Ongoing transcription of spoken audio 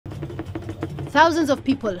Thousands of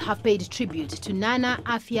people have paid tribute to Nana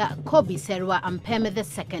Afia Kobi Serwaa Ampem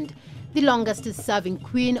II, the longest-serving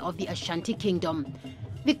queen of the Ashanti Kingdom.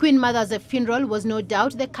 The Queen Mother's funeral was no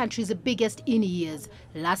doubt the country's biggest in years,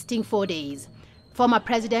 lasting 4 days. Former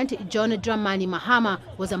President John Dramani Mahama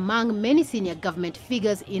was among many senior government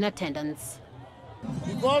figures in attendance.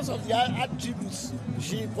 Because of the attributes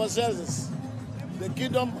she possesses, the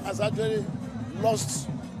kingdom has actually lost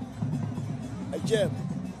a gem.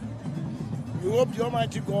 We hope the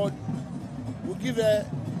Almighty God will give her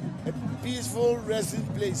a peaceful resting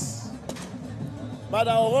place. But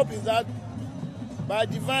our hope is that by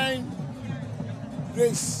divine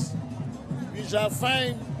grace, we shall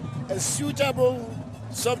find a suitable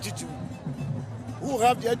substitute who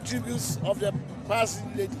have the attributes of the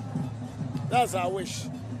passing lady. That's our wish.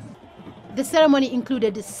 The ceremony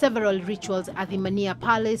included several rituals at the Mania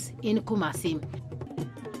Palace in Kumasi.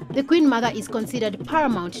 The Queen Mother is considered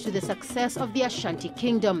paramount to the success of the Ashanti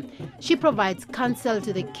Kingdom. She provides counsel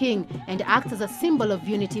to the king and acts as a symbol of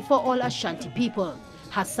unity for all Ashanti people.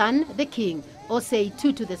 Her son, the king, Osei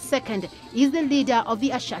Tutu II, is the leader of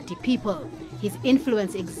the Ashanti people. His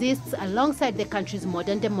influence exists alongside the country's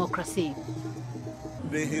modern democracy.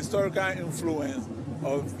 The historical influence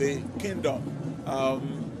of the kingdom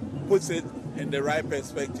puts it in the right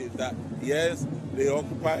perspective that, yes, they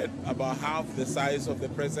occupied about half the size of the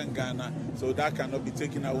present Ghana, so that cannot be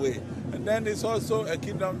taken away. And then it's also a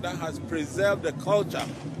kingdom that has preserved the culture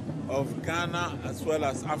of Ghana as well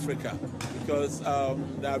as Africa, because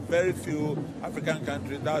there are very few African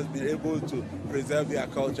countries that have been able to preserve their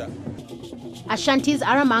culture. Ashantis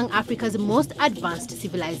are among Africa's most advanced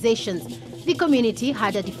civilizations. The community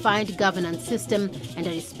had a defined governance system and a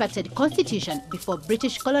respected constitution before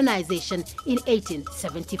British colonization in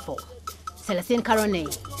 1874. Celestine Caronay,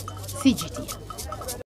 CGT.